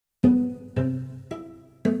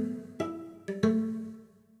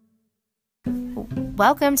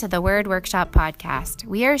Welcome to the Word Workshop podcast.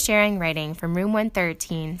 We are sharing writing from Room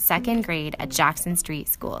 113, second grade at Jackson Street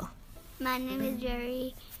School. My name is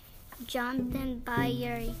Yuri, Jonathan by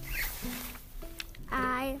Yuri.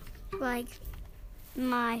 I like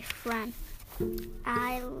my friend.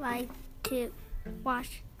 I like to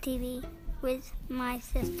watch TV with my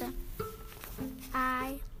sister.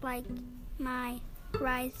 I like my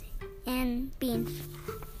rice and beans.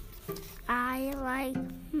 I like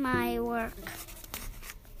my work.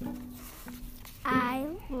 I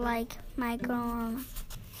like my grandma.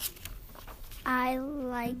 I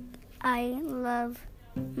love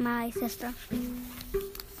my sister.